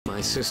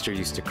My sister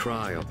used to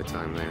cry all the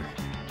time there.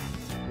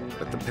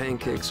 But the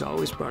pancakes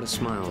always brought a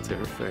smile to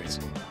her face.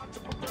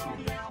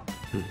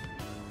 Do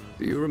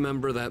you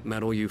remember that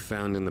medal you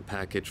found in the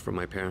package from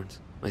my parents?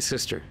 My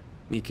sister,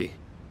 Miki.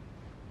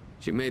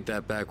 She made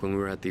that back when we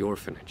were at the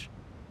orphanage.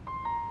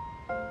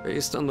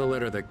 Based on the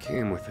letter that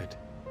came with it.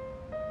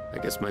 I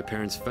guess my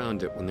parents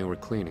found it when they were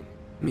cleaning.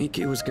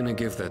 Miki was gonna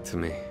give that to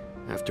me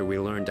after we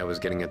learned I was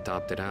getting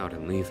adopted out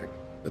and leaving.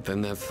 But then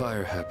that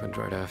fire happened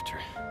right after.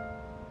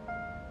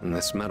 And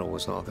this medal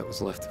was all that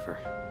was left of her.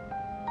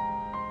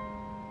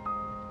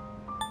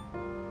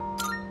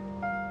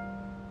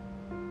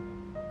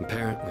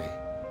 Apparently,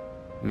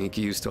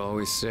 Miki used to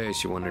always say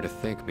she wanted to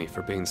thank me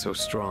for being so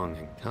strong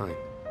and kind.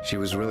 She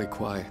was really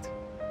quiet,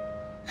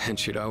 and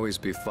she'd always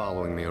be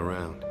following me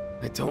around.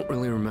 I don't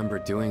really remember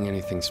doing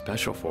anything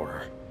special for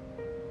her,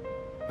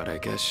 but I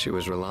guess she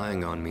was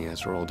relying on me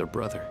as her older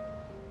brother.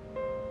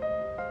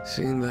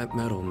 Seeing that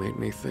medal made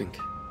me think,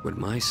 would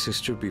my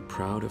sister be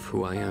proud of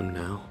who I am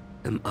now?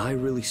 Am I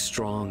really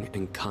strong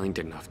and kind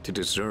enough to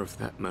deserve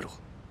that medal?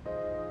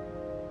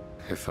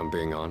 If I'm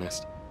being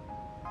honest,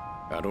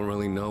 I don't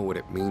really know what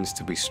it means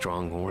to be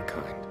strong or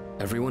kind.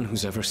 Everyone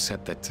who's ever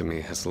said that to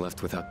me has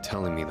left without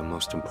telling me the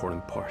most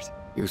important part.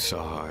 You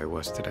saw how I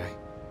was today.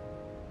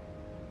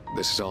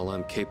 This is all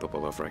I'm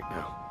capable of right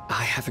now.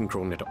 I haven't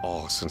grown at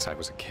all since I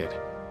was a kid.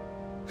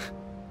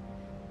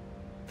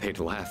 They'd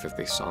laugh if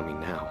they saw me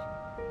now.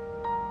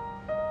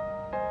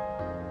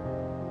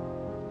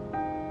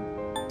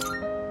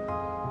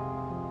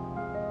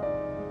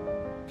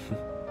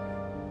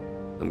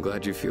 I'm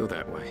glad you feel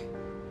that way,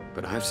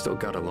 but I've still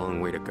got a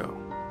long way to go.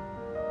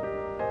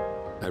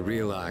 I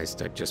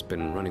realized I'd just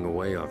been running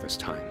away all this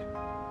time,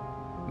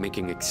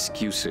 making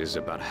excuses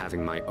about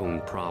having my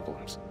own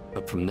problems.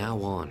 But from now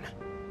on,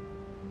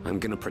 I'm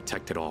gonna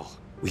protect it all.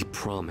 We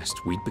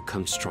promised we'd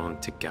become strong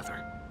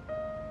together.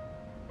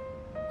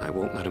 I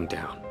won't let him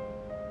down.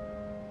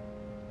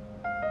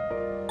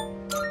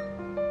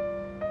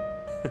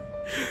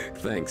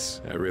 Thanks,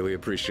 I really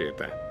appreciate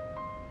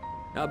that.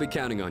 I'll be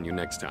counting on you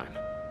next time.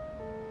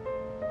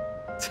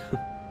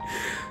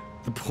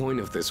 The point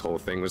of this whole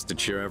thing was to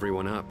cheer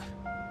everyone up.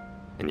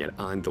 And yet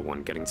I'm the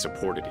one getting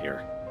supported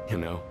here, you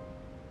know?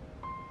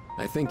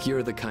 I think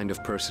you're the kind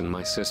of person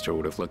my sister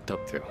would have looked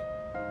up to.